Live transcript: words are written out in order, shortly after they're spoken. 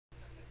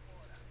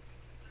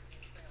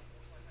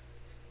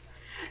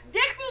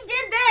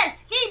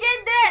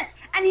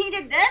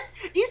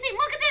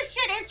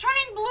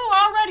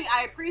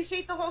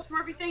the whole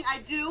Smurfy thing. I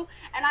do.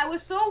 And I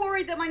was so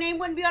worried that my name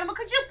wouldn't be on it. But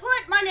could you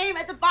put my name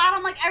at the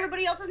bottom like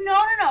everybody else's? No.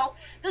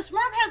 The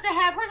Smurf has to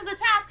have hers at the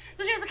top.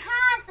 So she has to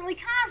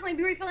constantly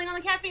be refilling on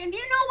the caffeine. And do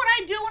you know what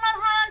I do when I'm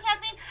high on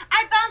caffeine?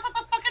 I bounce off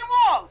the fucking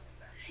walls.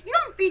 You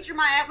don't feature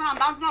my ass when I'm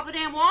bouncing off the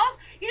damn walls.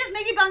 You just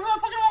make me bounce off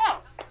the fucking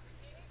walls.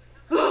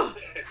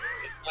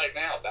 It's like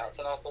now,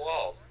 bouncing off the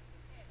walls.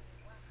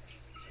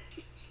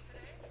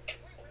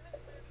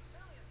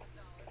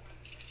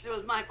 It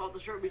was my fault. The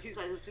shirt would be 2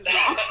 sizes too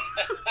small.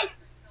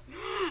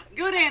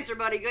 Good answer,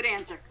 buddy. Good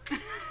answer.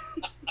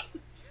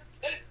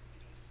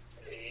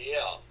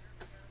 Yeah.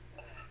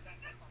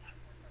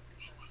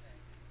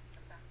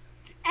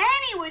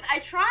 Anyways, I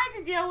tried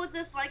to deal with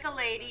this like a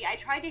lady. I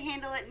tried to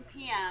handle it in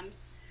PMs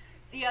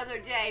the other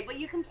day, but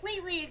you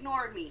completely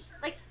ignored me.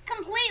 Like,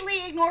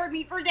 completely ignored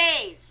me for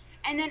days.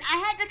 And then I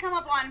had to come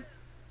up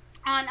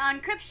on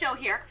Crip's show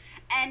here,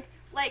 and,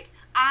 like,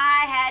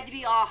 I had to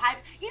be all hyper.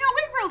 You know,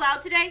 we rolled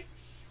out today.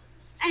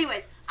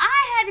 Anyways,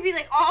 I had to be,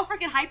 like, all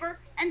freaking hyper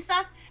and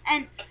stuff,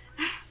 and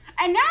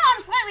now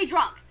I'm slightly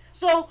drunk.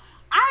 So,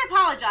 I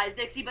apologize,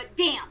 Dixie, but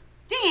damn.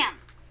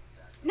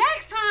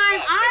 Next time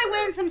I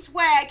win some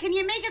swag, can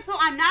you make it so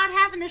I'm not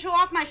having to show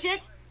off my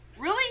shit?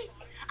 Really?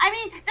 I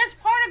mean, that's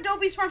part of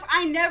DopeySmurfs.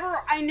 I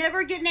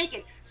never get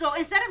naked. So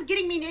instead of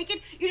getting me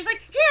naked, you're just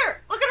like,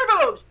 here, look at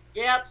her boobs.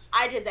 Yep,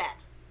 I did that.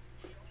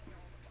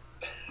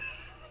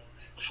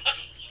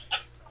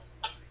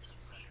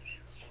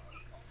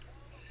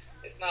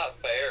 It's not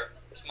fair.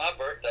 It's my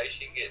birthday.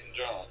 She getting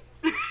drunk.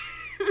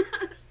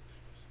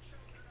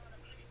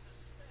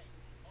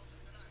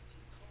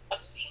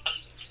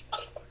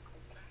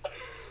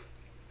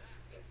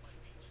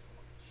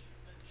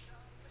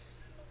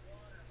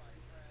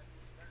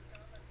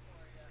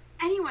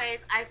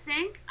 Anyways, I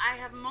think I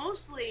have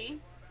mostly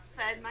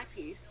said my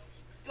piece.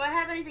 Do I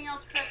have anything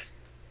else, Chris?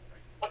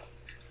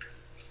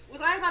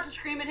 Was I about to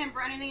scream at him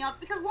for anything else?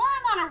 Because while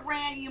I'm on a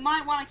rant, you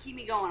might want to keep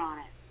me going on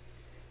it.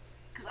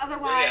 Because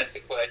otherwise... Ask the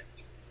question.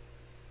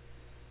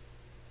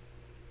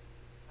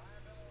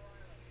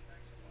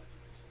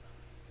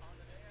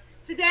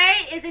 Today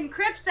is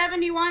Encrypt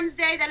 71's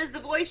day. That is the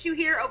voice you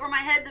hear over my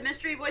head, the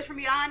mystery voice from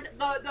beyond.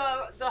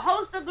 The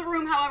host of the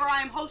room, however,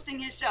 I am hosting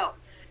his show.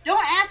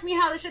 Don't ask me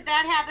how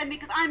that happened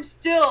because I'm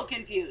still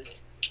confused.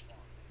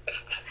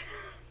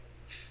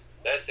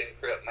 That's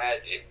Encrypt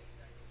magic.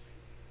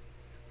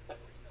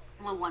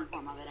 Well, one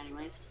form of it,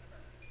 anyways.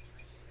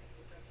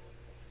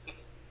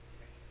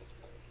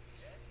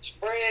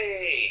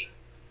 Spray!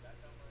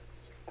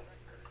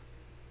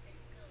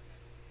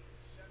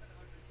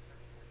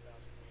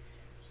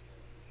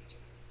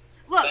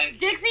 Look,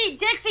 Dixie,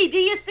 do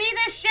you see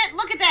this shit?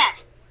 Look at that.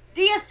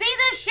 Do you see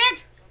this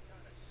shit?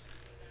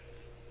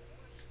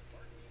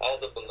 All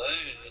the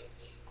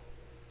balloons.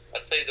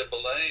 I see the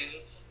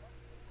balloons.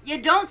 You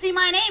don't see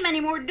my name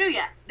anymore, do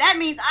ya? That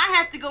means I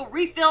have to go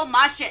refill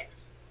my shit.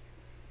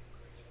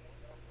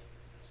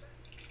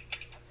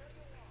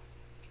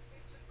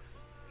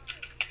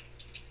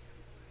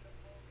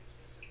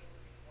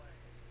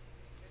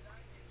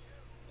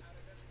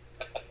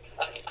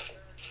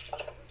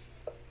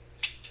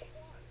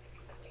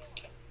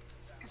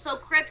 So,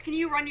 Crypt, can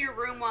you run your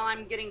room while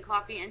I'm getting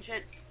coffee and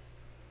shit?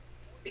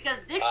 Because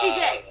Dixie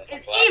Dick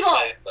is evil.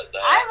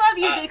 I love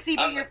you, Dixie,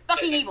 but you're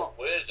fucking evil.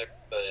 Wizard,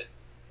 but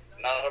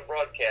not a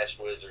broadcast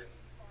wizard.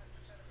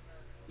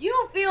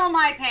 You feel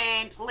my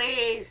pain,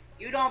 please.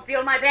 You don't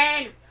feel my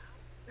pain.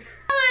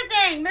 Another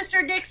thing,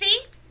 Mr.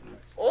 Dixie.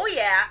 Oh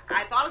yeah,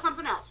 I thought of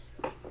something else.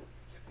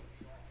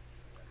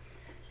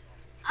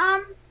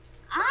 I'm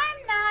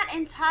not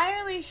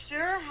entirely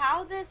sure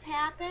how this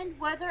happened,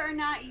 whether or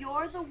not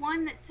you're the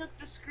one that took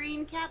the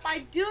screen cap. I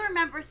do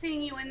remember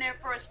seeing you in there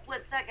for a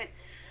split second.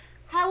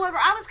 However,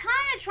 I was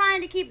kind of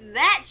trying to keep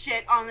that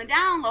shit on the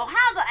down low.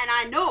 And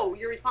I know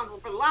you're responsible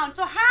for the lounge,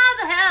 so how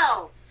the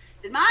hell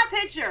did my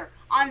picture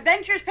on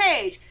Venture's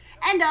page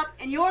end up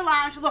in your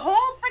lounge so the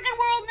whole freaking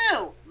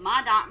world knew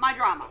my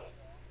drama?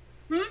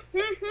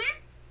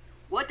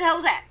 What the hell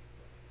was that?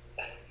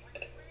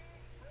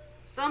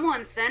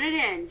 Someone sent it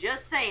in,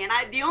 just saying.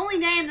 The only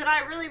name that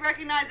I really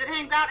recognize that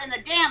hangs out in the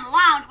damn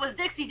lounge was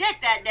Dixie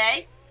Dick that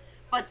day.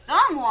 But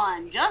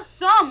someone, just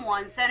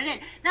someone, sent it in.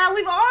 Now,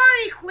 we've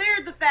already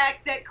cleared the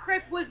fact that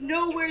Crip was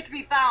nowhere to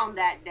be found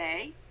that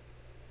day.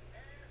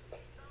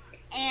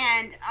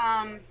 And,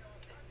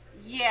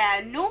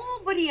 yeah,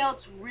 nobody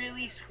else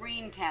really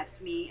screen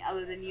caps me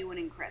other than you and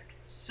Encrypt.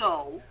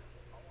 So,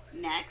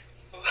 next.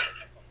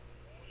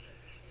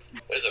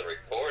 There's a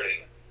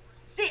recording.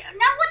 See,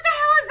 now what the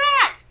hell is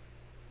that?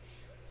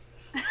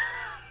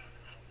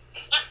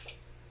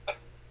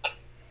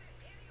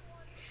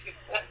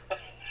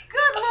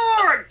 Good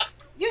Lord!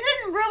 You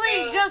didn't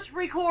really just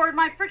record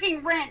my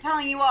freaking rant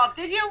telling you off,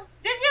 did you?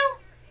 Did you?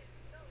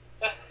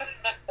 I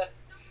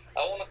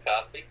want a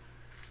copy.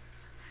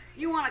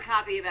 You want a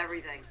copy of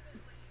everything.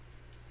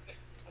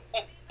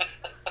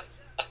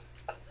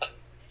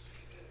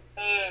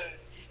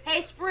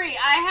 Hey Spree,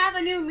 I have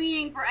a new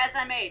meaning for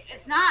SMH.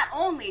 It's not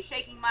only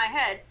shaking my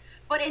head,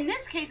 but in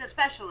this case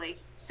especially,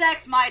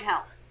 sex might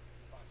help.